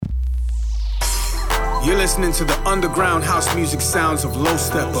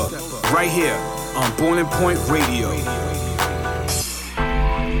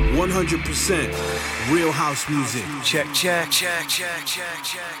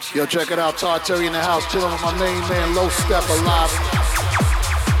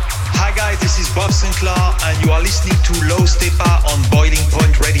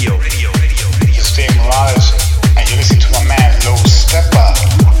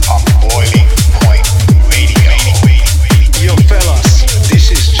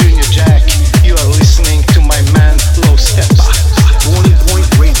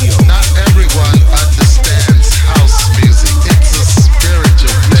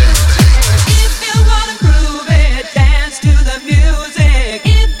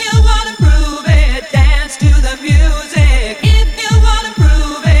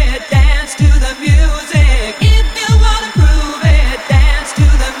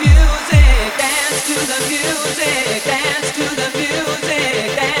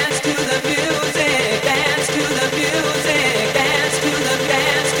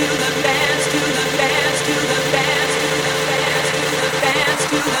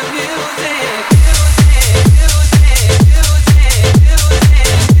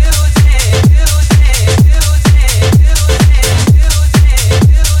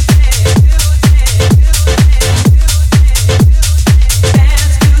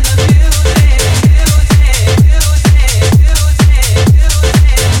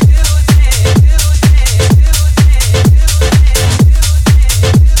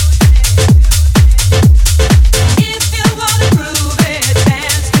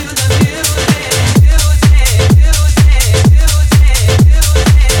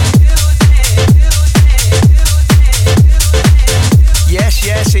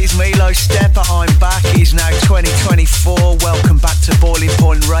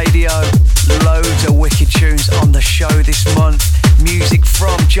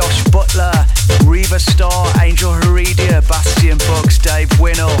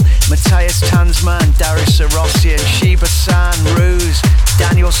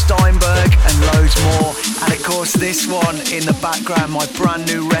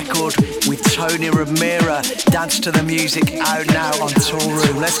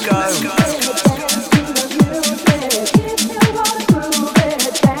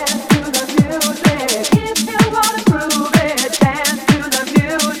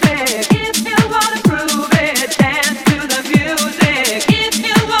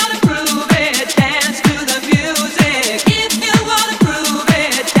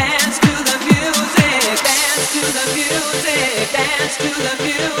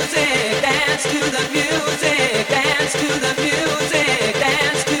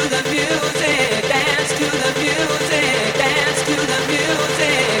dance to the music, dance.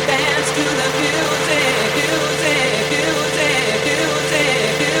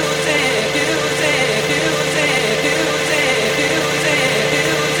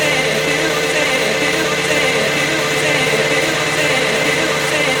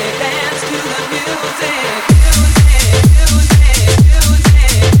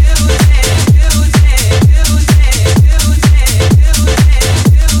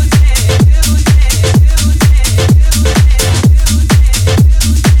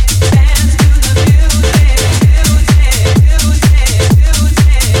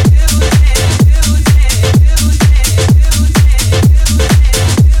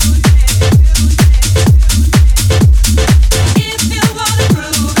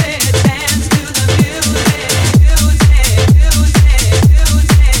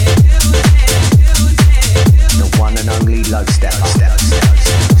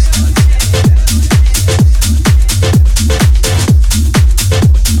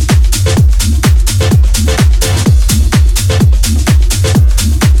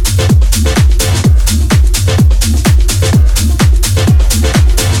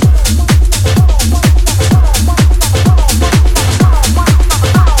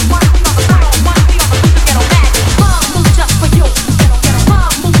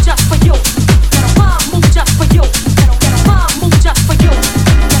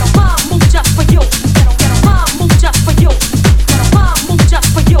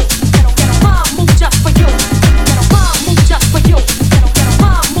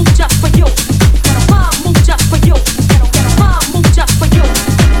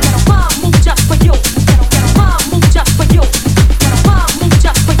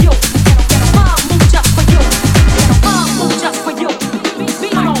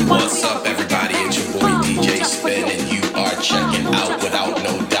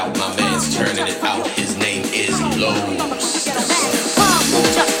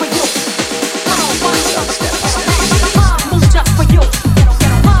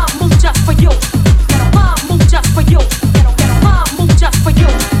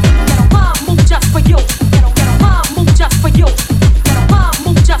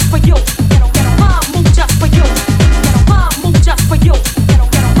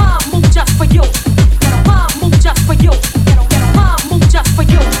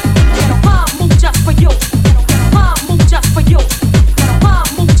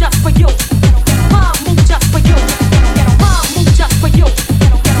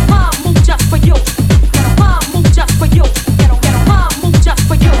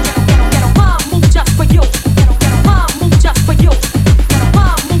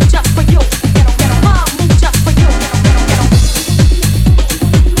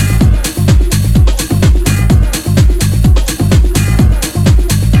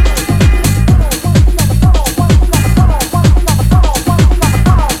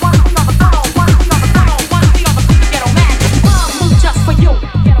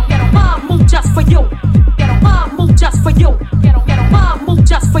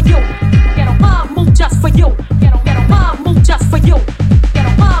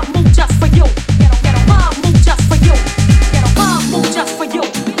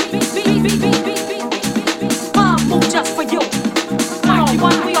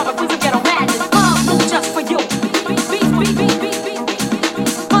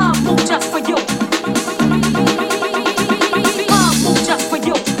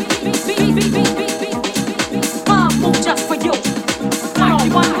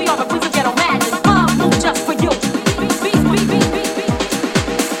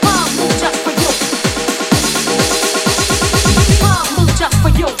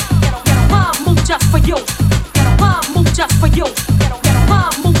 you. Get a rhyme move just for you. Get a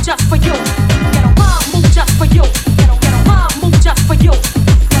rhyme move just for you. Get a rhyme move just for you. Get a rhyme move just for you.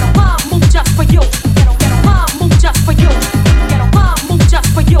 Get a rhyme move just for you. Get a rhyme move just for you. Get a rhyme move just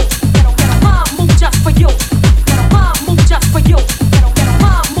for you. Get a rhyme move just for you. Get a rhyme move just for you. Get a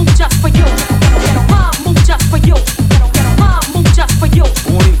rhyme move just for you. Get a rhyme move just for you. Get a rhyme move just for you.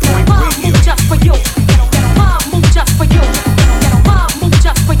 Boiling Point Radio. Just for you. Get a rhyme move just for you. Get a rhyme move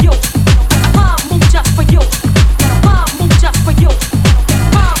just for you. Get a rhyme move just for you. Get a rhyme move just for you. Get a rhyme move just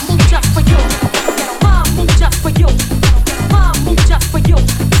for you. Get a rhyme move just for you. Get a rhyme move just for you.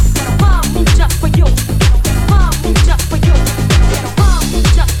 Get a rhyme move just for you. Get a rhyme move just for you. Get a rhyme move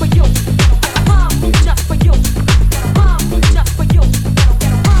just for you. Get a rhyme move just for you. Get a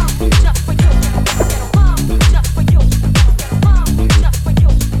rhyme move just for you. Get a rhyme move just for you. Get a rhyme move just for you. Get a rhyme move just for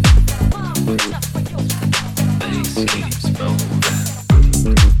you. Get a rhyme move just for you. Bass keeps moving.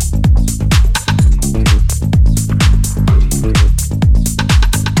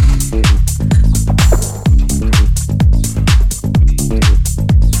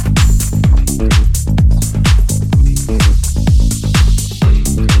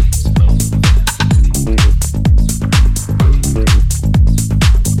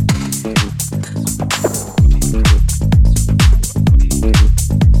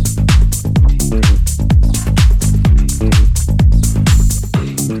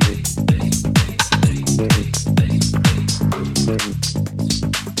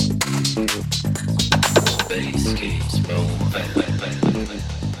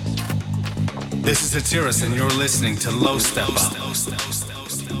 This is Matthias and you're listening to Low Steppa.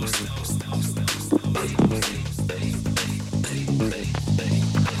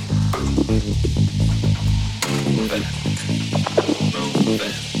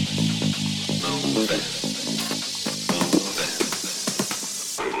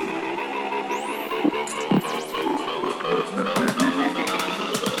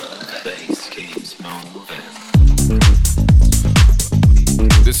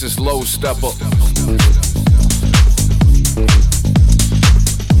 This is Low Steppa.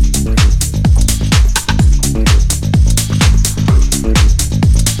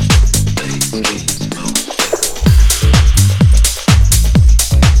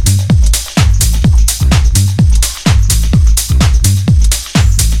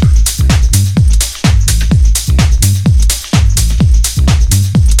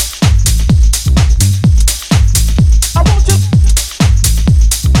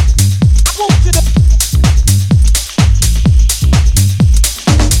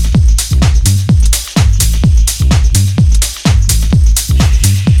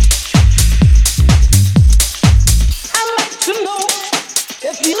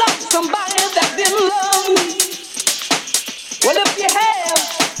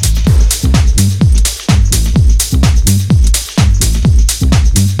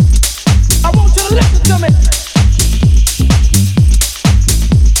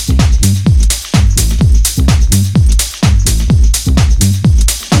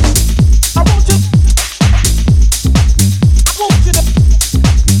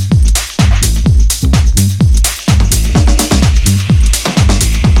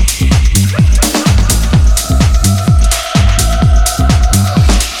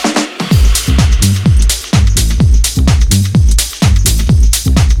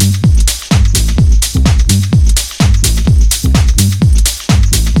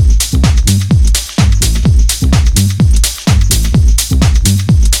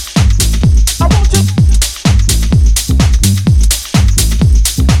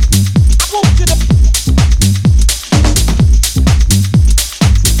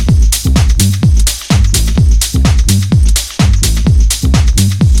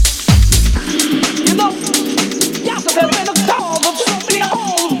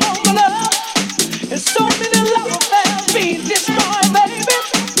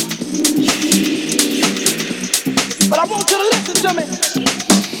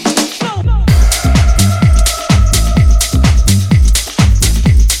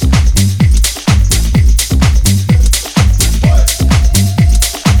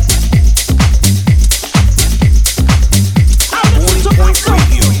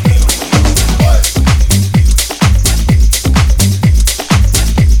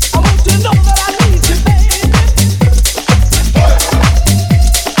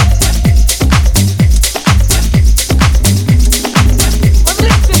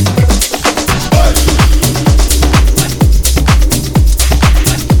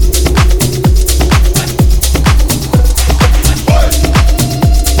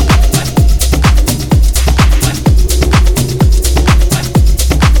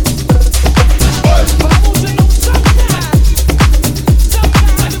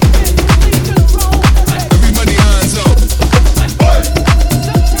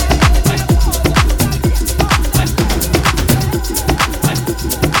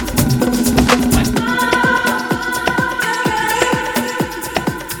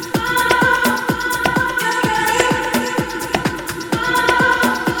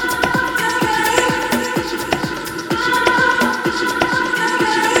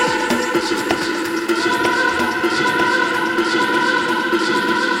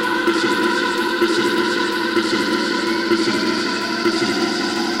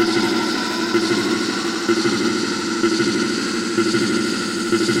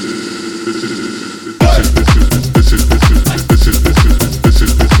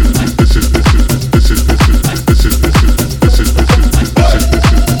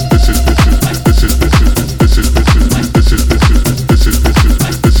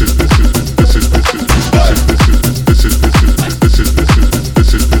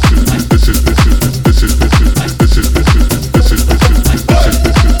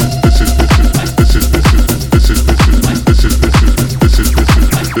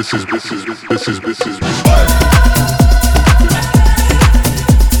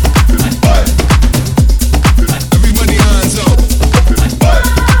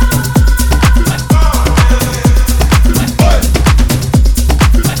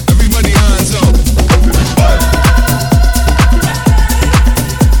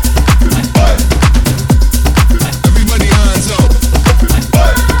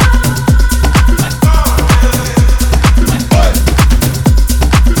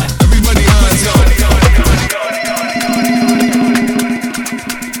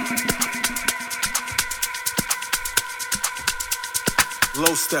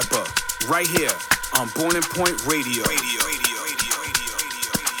 Steppa, right here on Boiling Point Radio.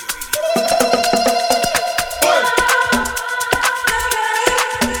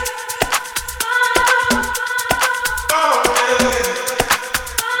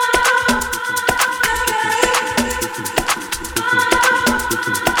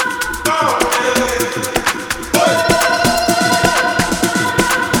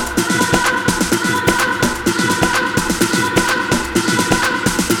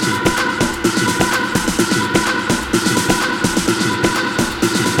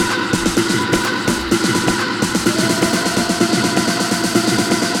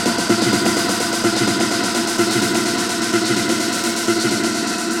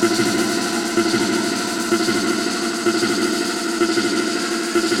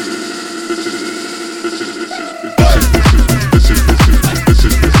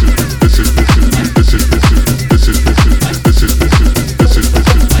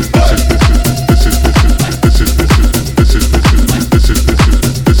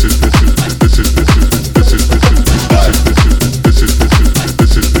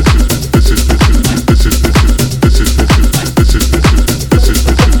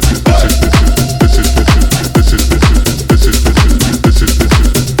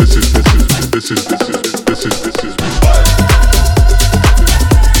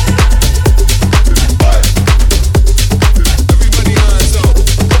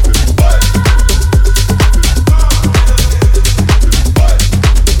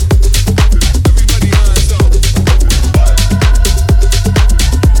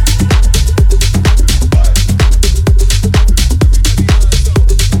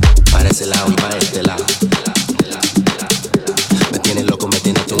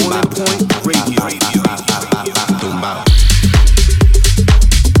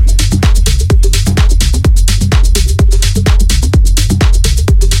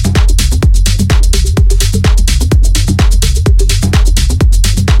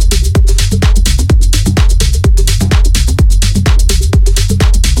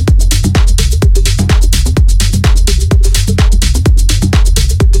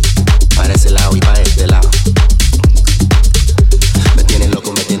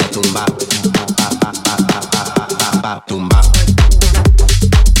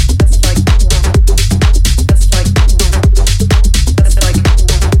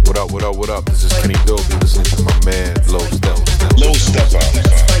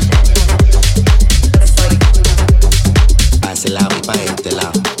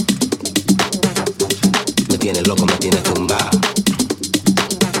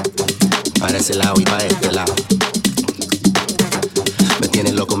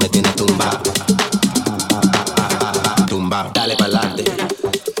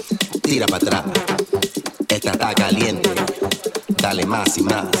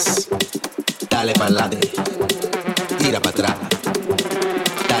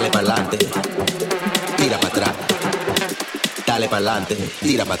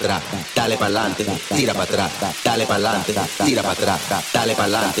 Tira para atrás, dale para adelante, tira para atrás, dale para adelante, tira para atrás, dale para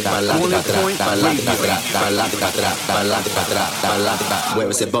adelante, para adelante, para atrás, para adelante, para atrás, para adelante, para atrás, para adelante, para atrás, para adelante,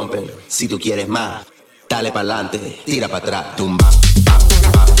 mueve ese bumper, si tú quieres más, dale para adelante, tira para atrás, tumba.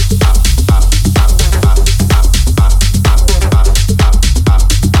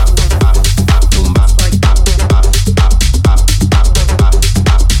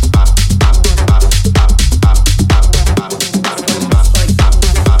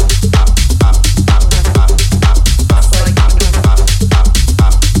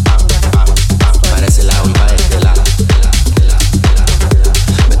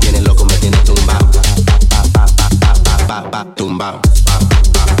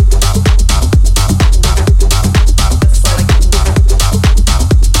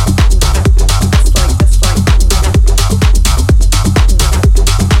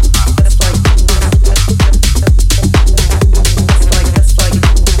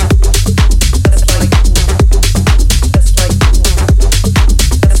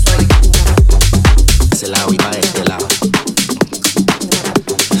 lado y pa' este lado.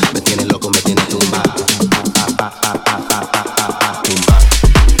 Me tiene loco, me tiene tumbao. Tumbao.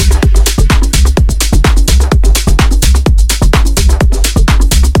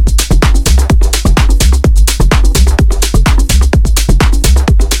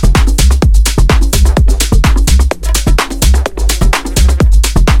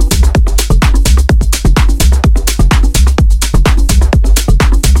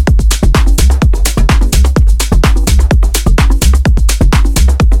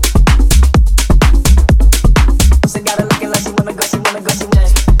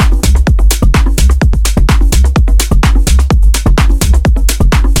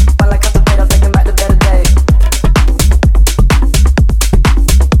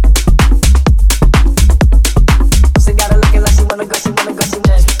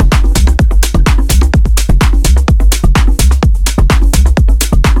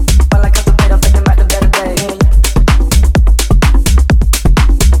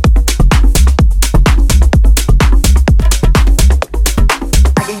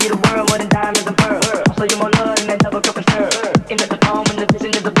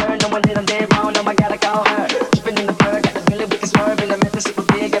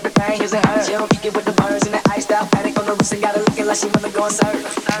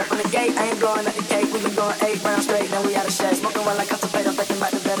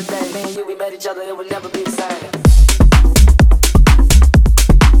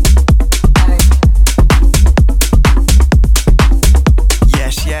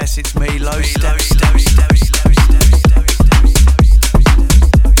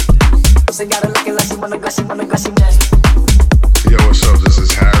 Yo, what's up? This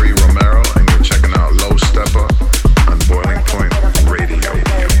is Harry Romera, and you're checking out Low Steppa on Boiling Point Radio.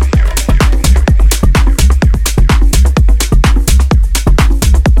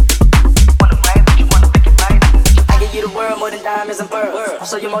 I'll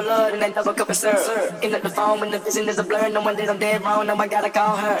show you more love than that double cup of syrup. In the phone when the vision is a blur, no one that I'm dead wrong, now I gotta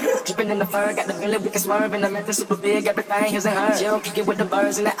call her. Dripping in the fur, got the feeling we can swerve, and the method super big, everything here's in her. She don't kick it with the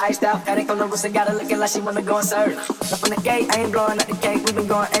birds and the iced out, Addict on the roof, got her looking like she wanna go and serve. Up from the gate, I ain't blowing out the cake, we been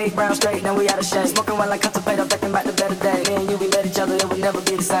going 8 rounds straight, now we out of shape. Smoking while I contemplate, I'm thinking about the better day. Me and you, we met each other, it would never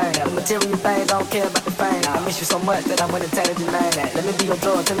be the same. The material things, I don't care about the fame. I miss you so much that I'm entertaining your name. Let me be your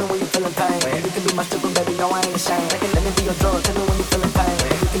drug, tell me when you feeling pain. You can be my stripper, baby, no I ain't ashamed. Let me be your drug, tell me when you feeling pain.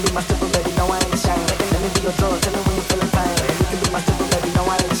 You can be my stripper, baby, no I ain't ashamed. Let me be your drug, tell me when you feeling pain. You can be my stripper, baby, no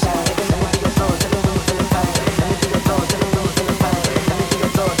I ain't ashamed. Let me be your drug, tell me when you feeling pain. Let me be your drug, tell me when you feeling pain. Let me be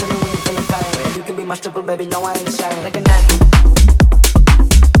your drug, tell me when you feeling pain. You can be my stripper, baby, no I ain't ashamed. Like a night.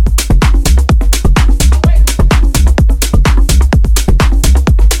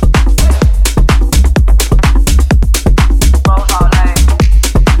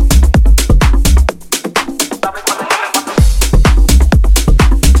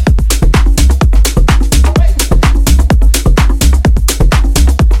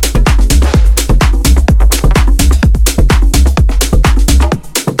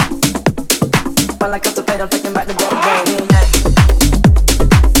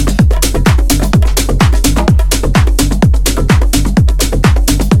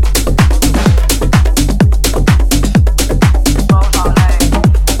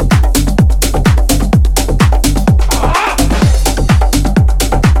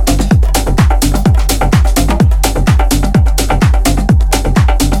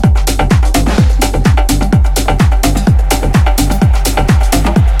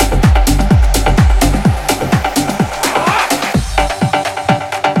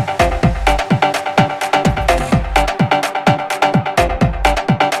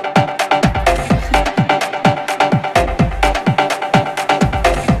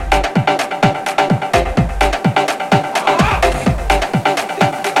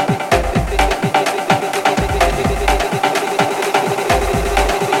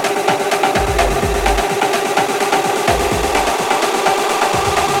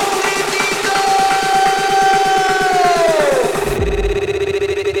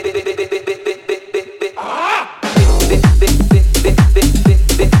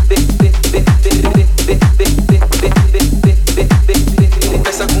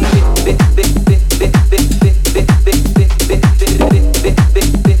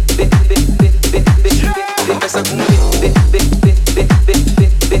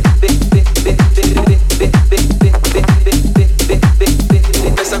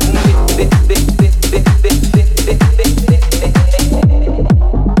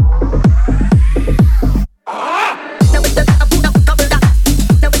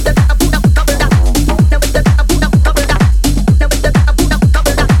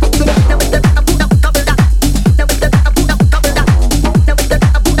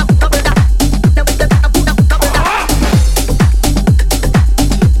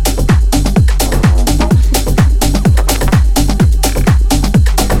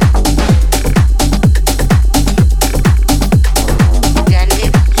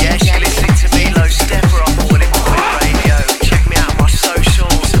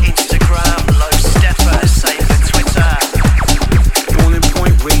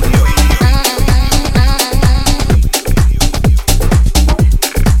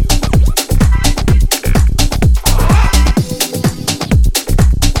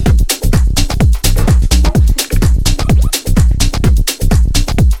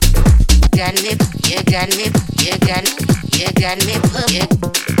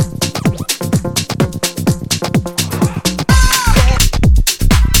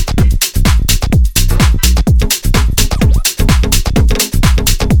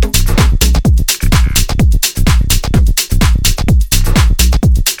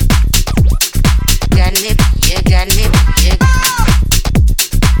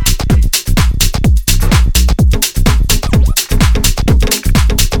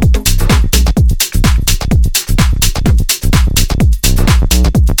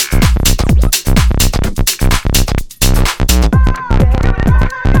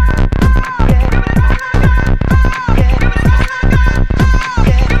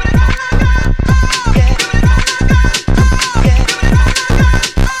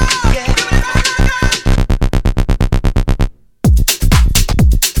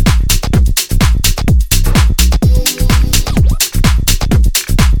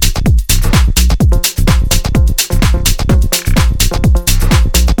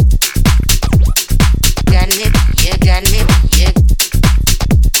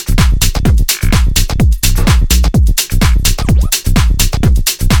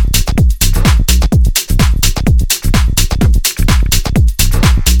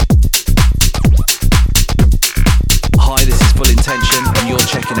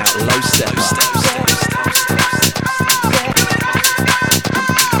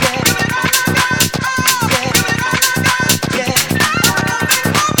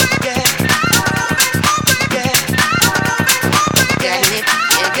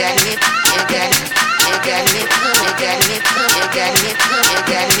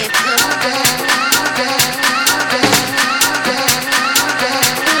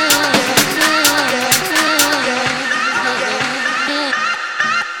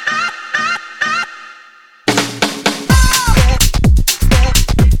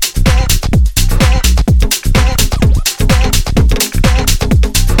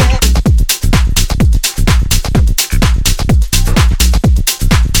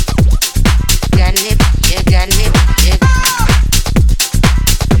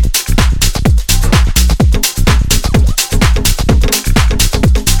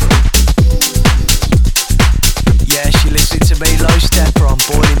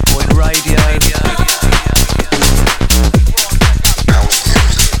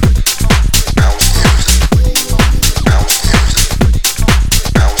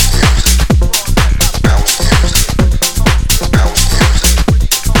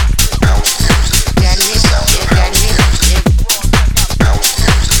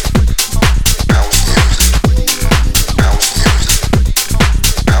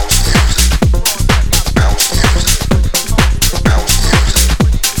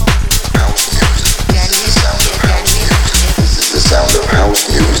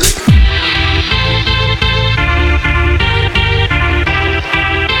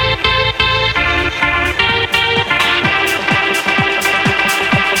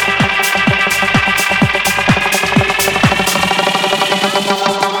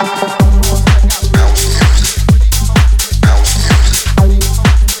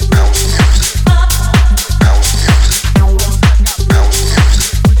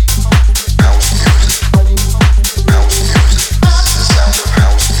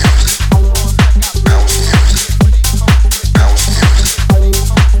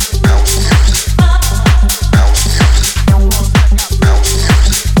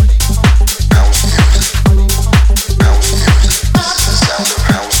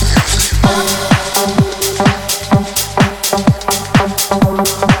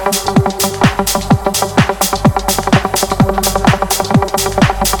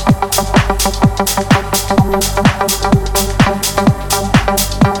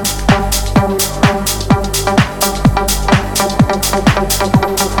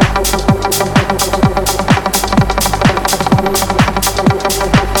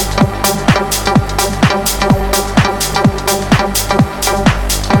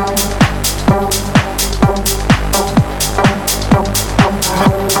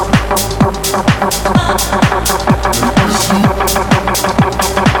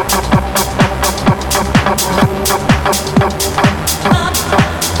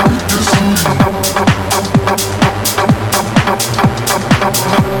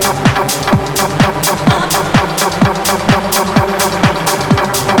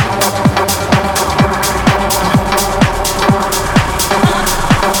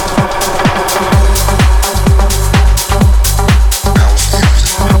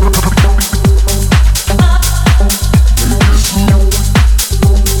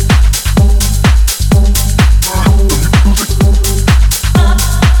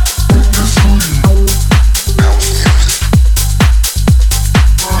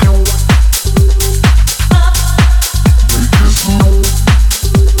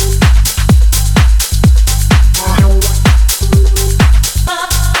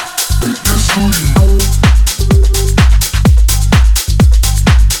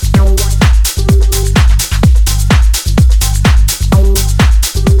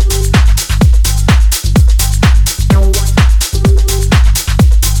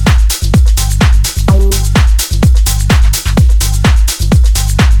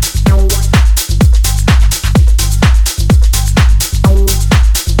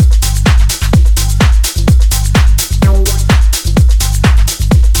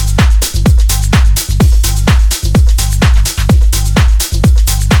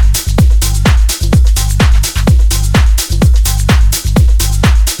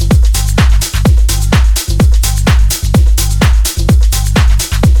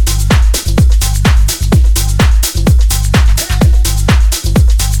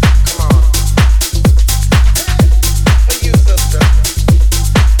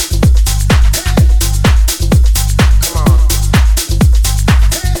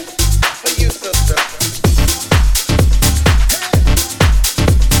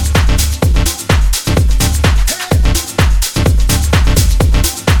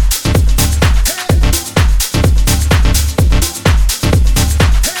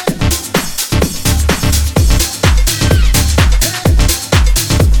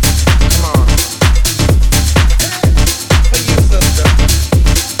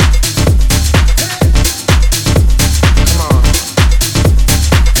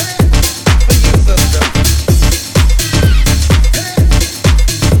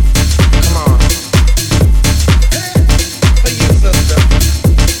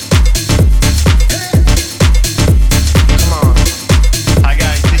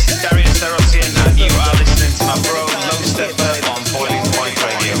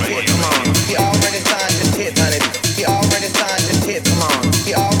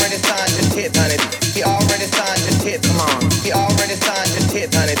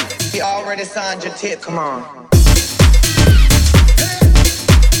 He already signed your tip. Come on.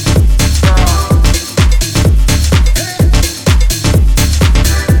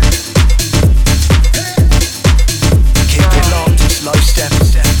 Keep it locked, it's Low Step.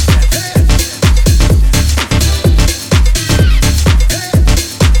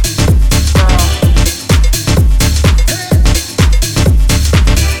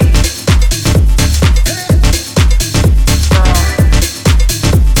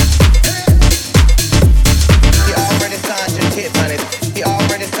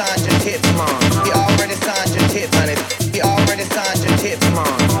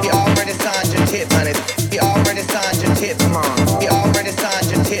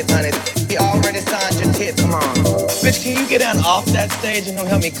 Can you get down off that stage and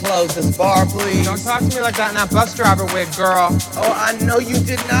help me close this bar, please? Don't talk to me like that in that bus driver wig, girl. Oh, I know you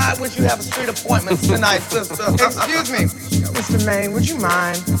did not. Would you have street appointments tonight, sister? Excuse me, Mr. Maine, would you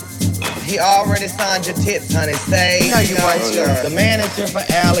mind? He already signed your tips, honey. Say, no, you what, the man is here for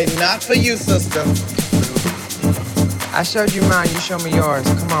Allie, not for you, sister. I showed you mine, you show me yours.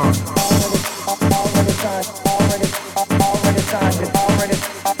 Come on.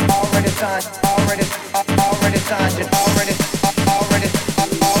 Already signed it.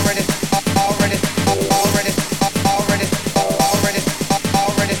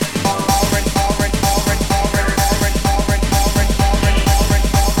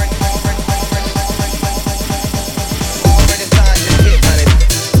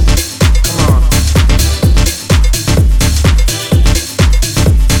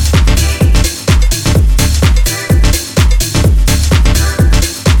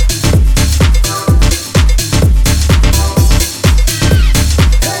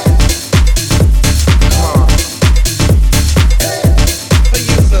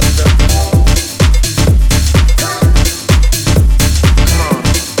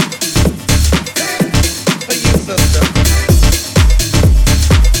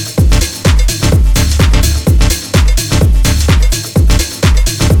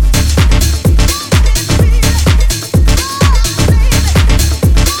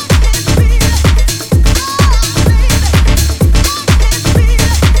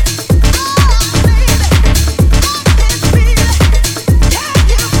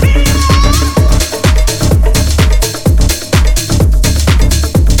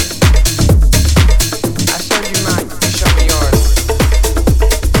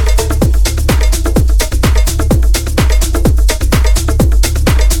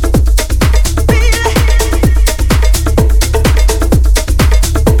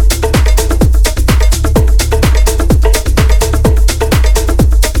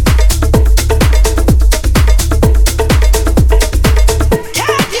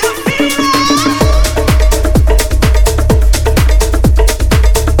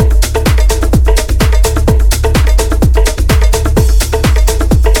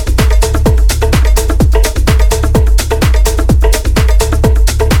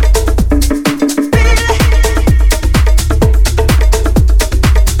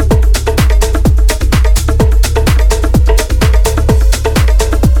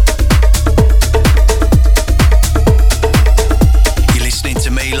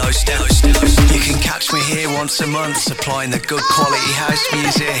 once a month, supplying the good quality house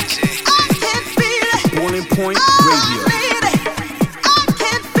music. Boiling Point Radio.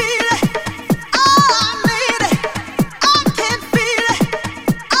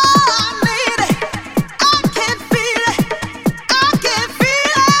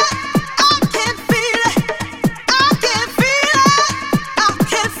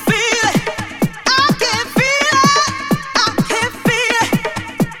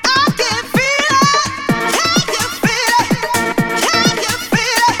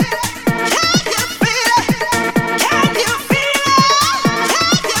 Can you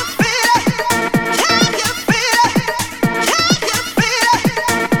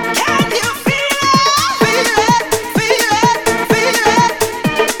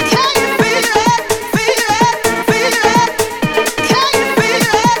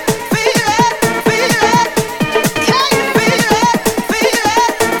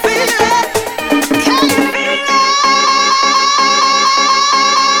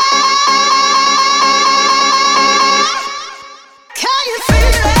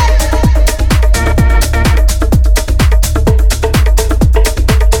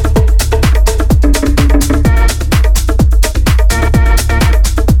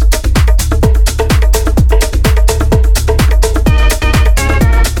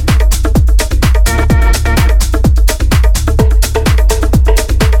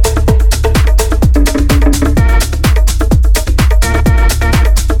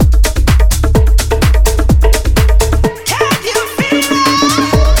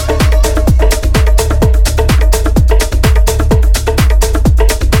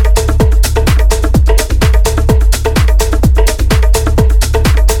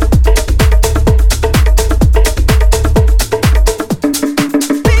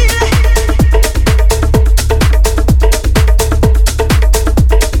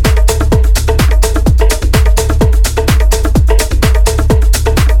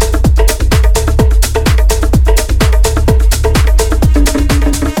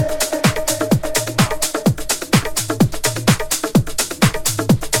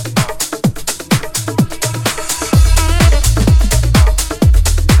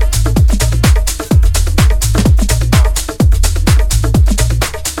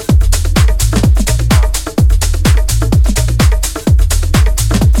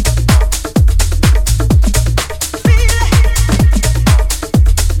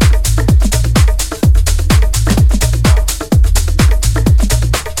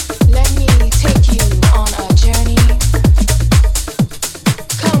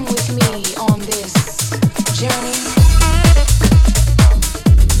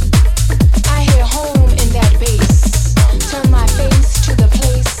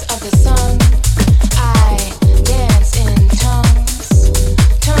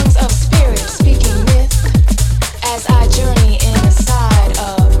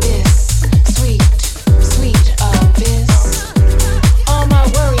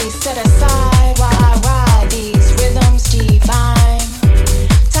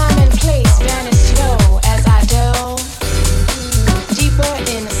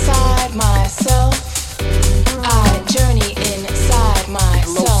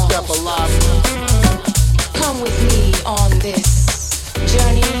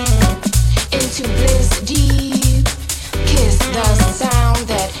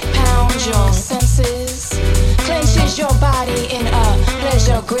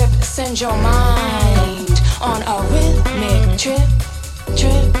Send your mind on a rhythmic trip,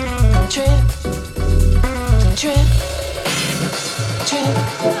 trip, trip, trip, trip,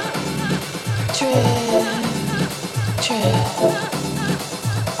 trip, trip.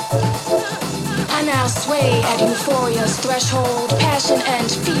 I now sway at euphoria's threshold. Passion and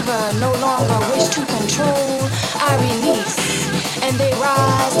fever no longer wish to control. I release and they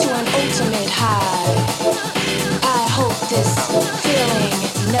rise to an ultimate high. I hope this feeling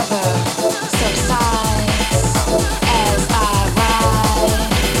never subsides as I ride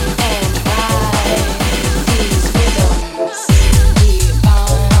and ride these rhythms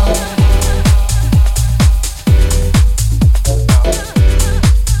divine.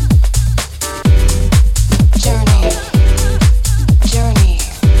 Journey, journey,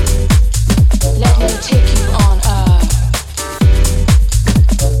 let me take you on a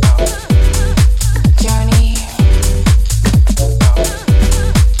journey.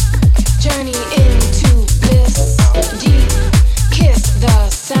 Journey into bliss, deep kiss the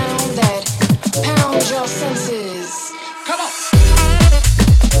sound that pounds your senses. Come on.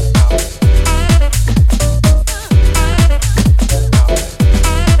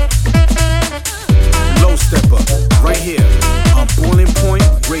 Low Steppa, right here on Boiling Point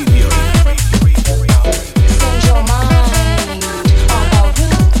Radio. Send your mind on a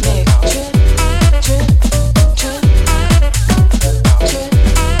rhythmic trip, trip, trip, trip, trip,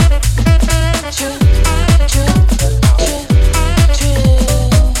 trip, trip, trip.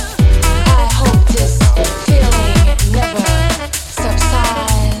 I hope this feeling never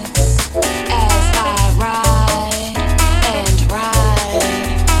subsides as I ride and ride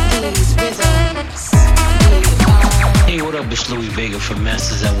these rhythms divine. Hey, what up? It's Louis Vega from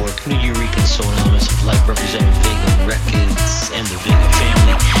Masters at Work, New Eureka Soul Elements of Life, representing Vega Records and the Vega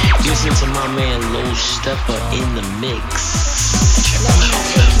family. Listen to my man Low Steppa in the mix. Let me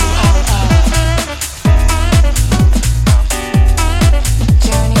take you on a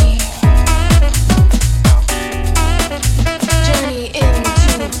journey. Journey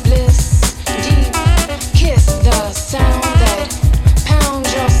into bliss, deep kiss the sound that pounds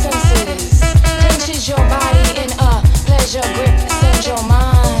your senses, clenches your body in a pleasure grip. Send your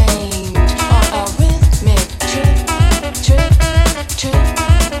mind on a rhythmic trip, trip, trip,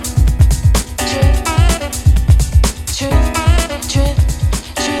 trip, trip, trip,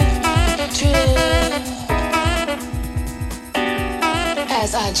 trip, trip.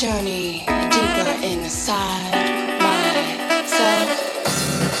 As I journey deeper inside myself.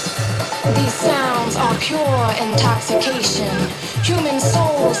 These sounds are pure intoxication, human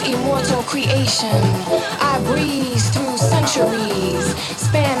soul's immortal creation. I breeze through centuries,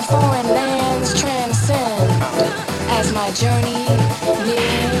 span foreign lands, transcend. As my journey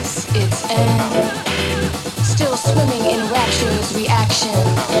nears its end, still swimming in rapture's reaction,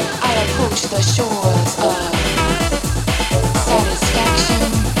 I approach the shores of satisfaction.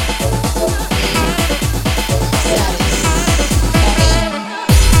 Satisfaction.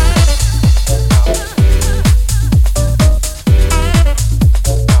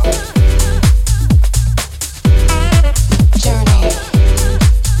 Journey,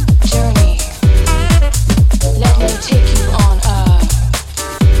 journey, let me take you on a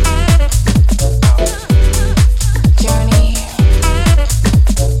journey.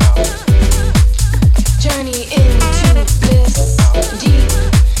 Journey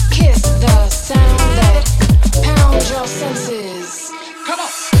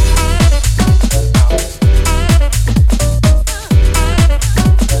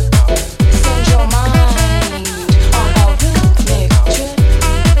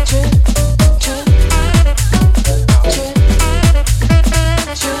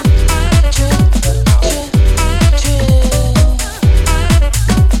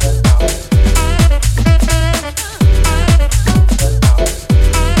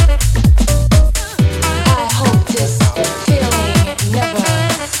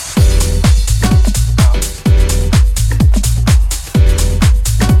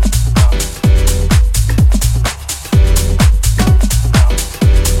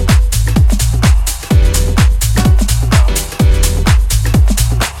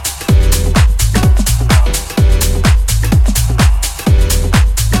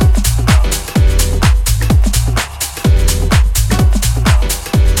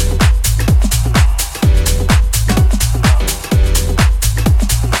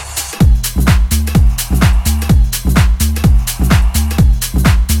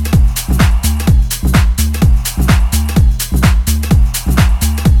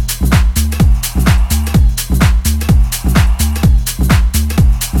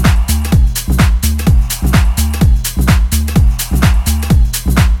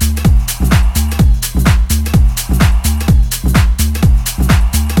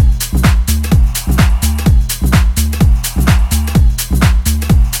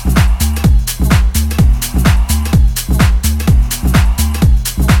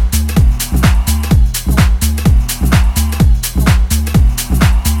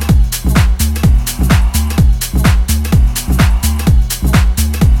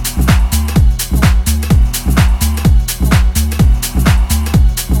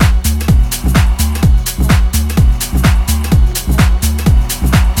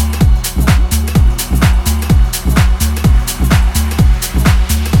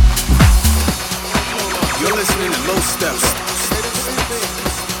Steppa.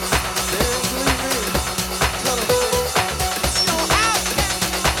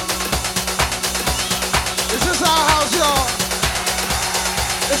 Is this our house, y'all?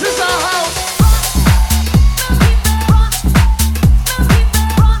 Is this our house?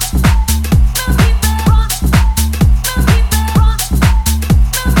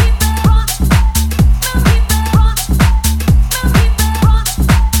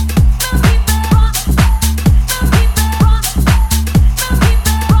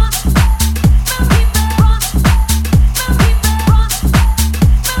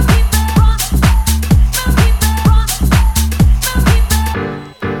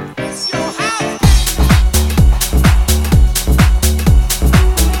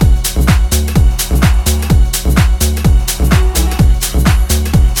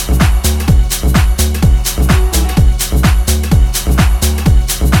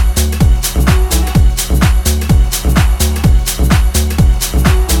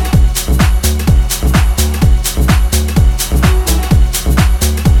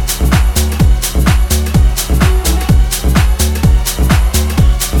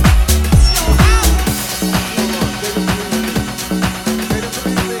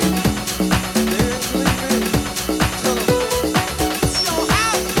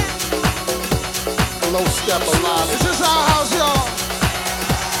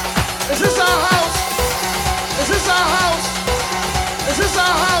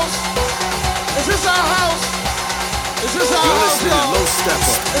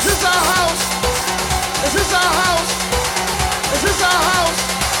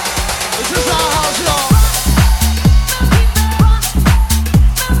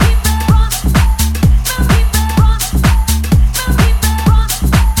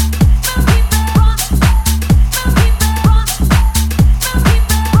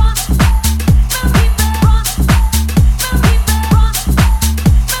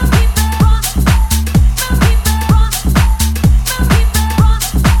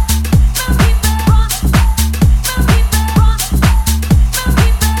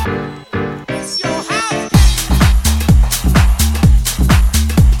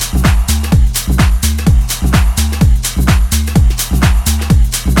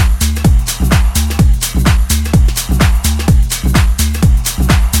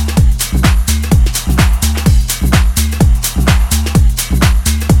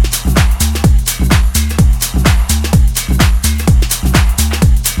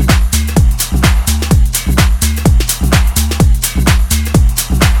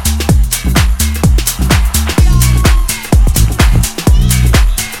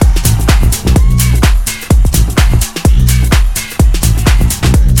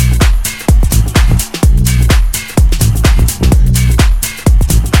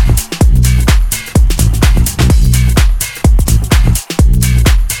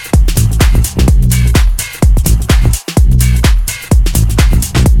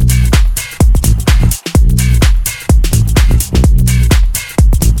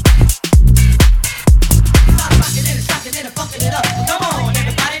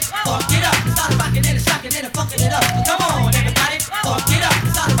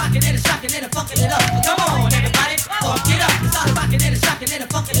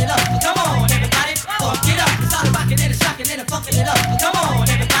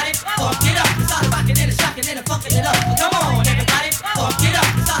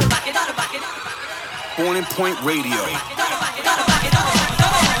 Boiling Point Radio.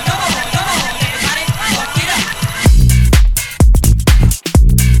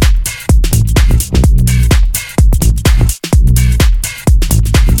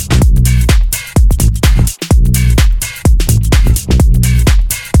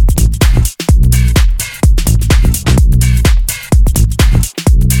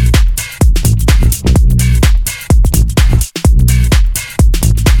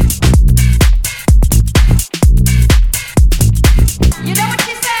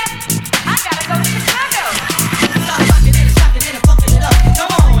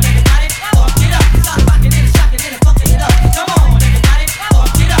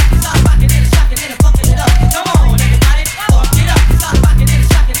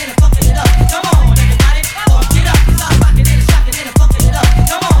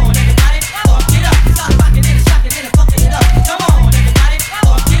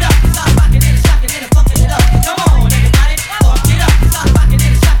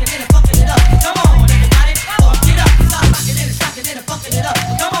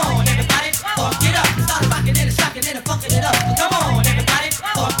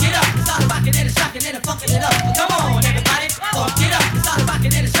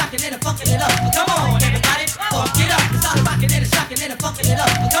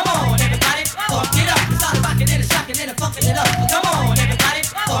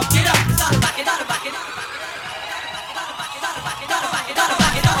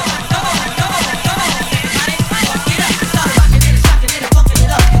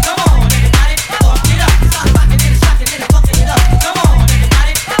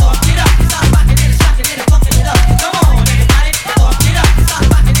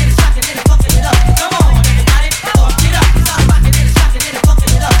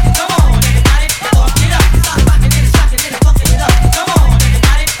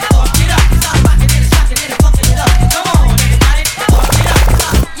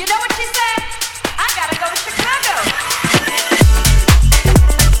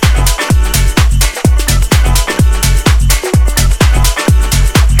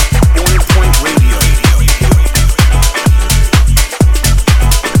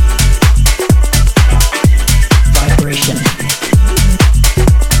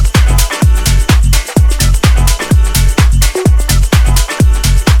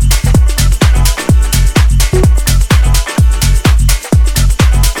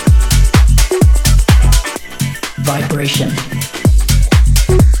 vibration.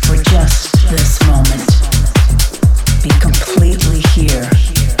 For just this moment, be completely here.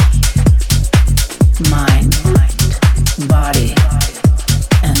 Mind, body,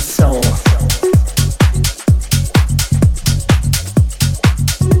 and soul.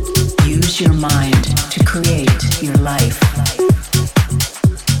 Use your mind to create your life.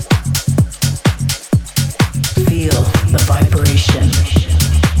 Feel the vibration.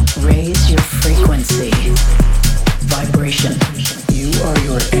 Raise your frequency. Vibration. You are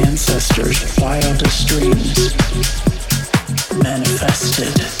your ancestors' wildest dreams.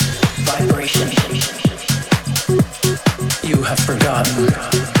 Manifested. Vibration. You have forgotten.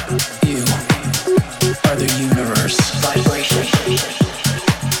 You are the universe. Vibration.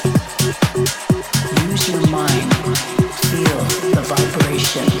 Use your mind. Feel the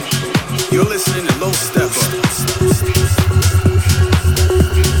vibration. You're listening to Low Steppa.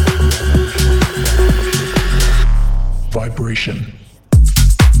 Vibration.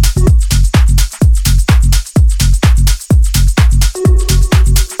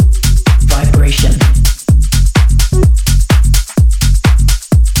 Vibration.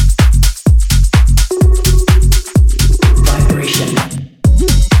 Vibration.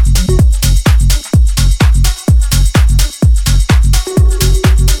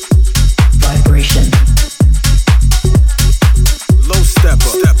 Vibration. Low Steppa.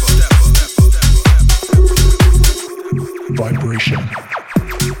 Vibration.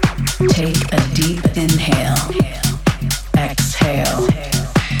 Take a deep inhale. Exhale.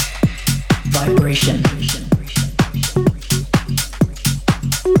 Vibration.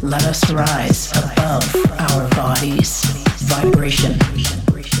 Let us rise above our bodies. Vibration.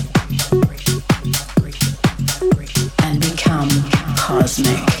 And become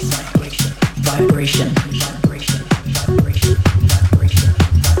cosmic. Vibration.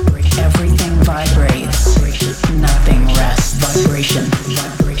 Everything vibrates. Nothing rests. Vibration.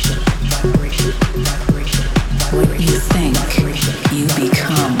 What you think, you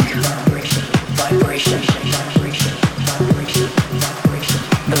become. Vibration.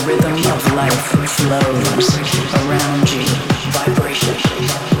 The rhythm of life flows around you. Vibration.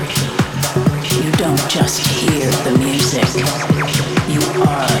 You don't just hear the music. You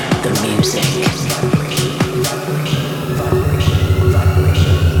are the music.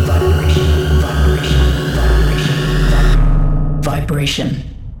 Vibration.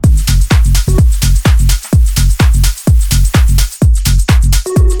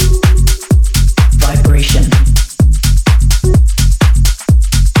 Vibration. Vibration.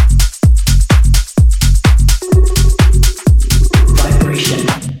 Vibration.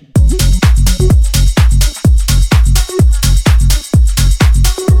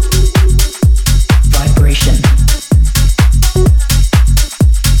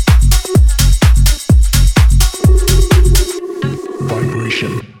 Vibration.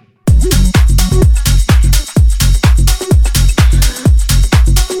 Vibration.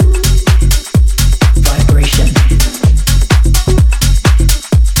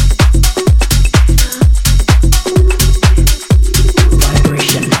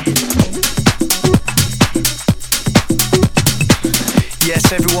 Vibration.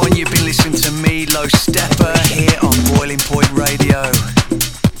 Yes, everyone, you've been listening to me, Low Steppa, here on Boiling Point Radio.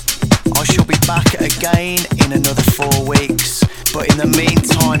 I shall be back again in another 4 weeks. But in the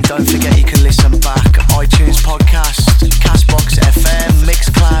meantime, don't forget you can listen back. iTunes podcast, Castbox FM,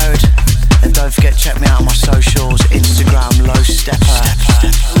 Mixcloud. And don't forget, check me out on my socials, Instagram, Low Steppa.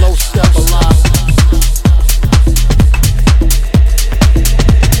 Low Steppa Live.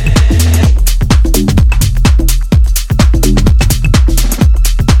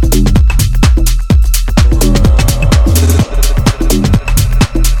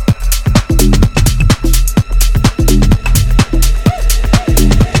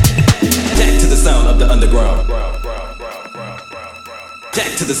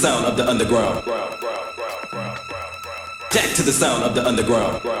 Jack to the sound of the underground. Jack to the sound of the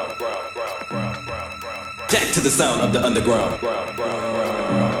underground. Jack to the sound of the underground. Jack to the sound of the underground.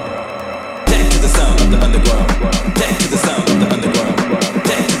 Jack to the sound of the underground. Jack to the sound of the underground.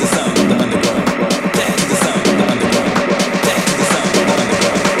 Jack to the sound of the underground. Jack to the sound of the underground.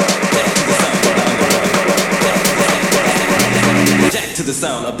 Jack to the sound of the underground. Jack to the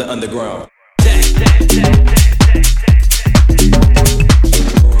sound of the underground.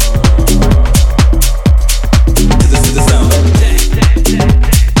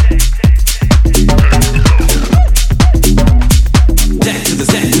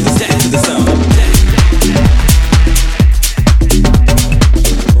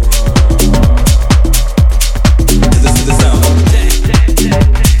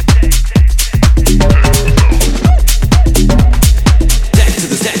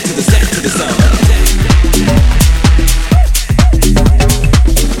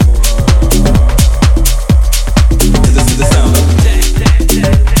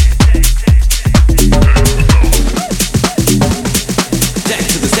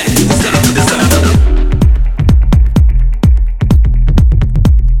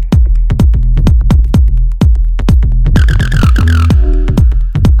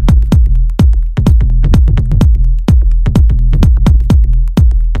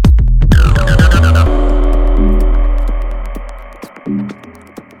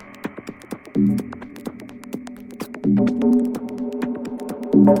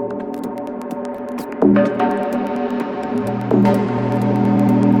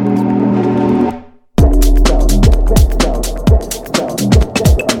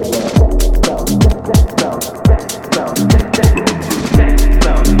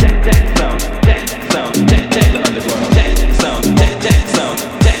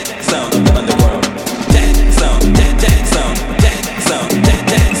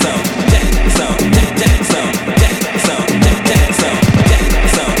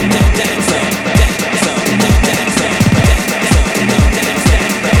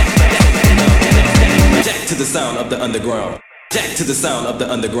 To the sound of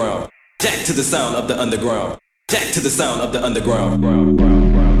the underground. Jack to the sound of the underground. Jack to the sound of the underground. Jack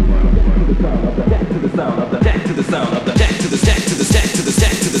to the sound of the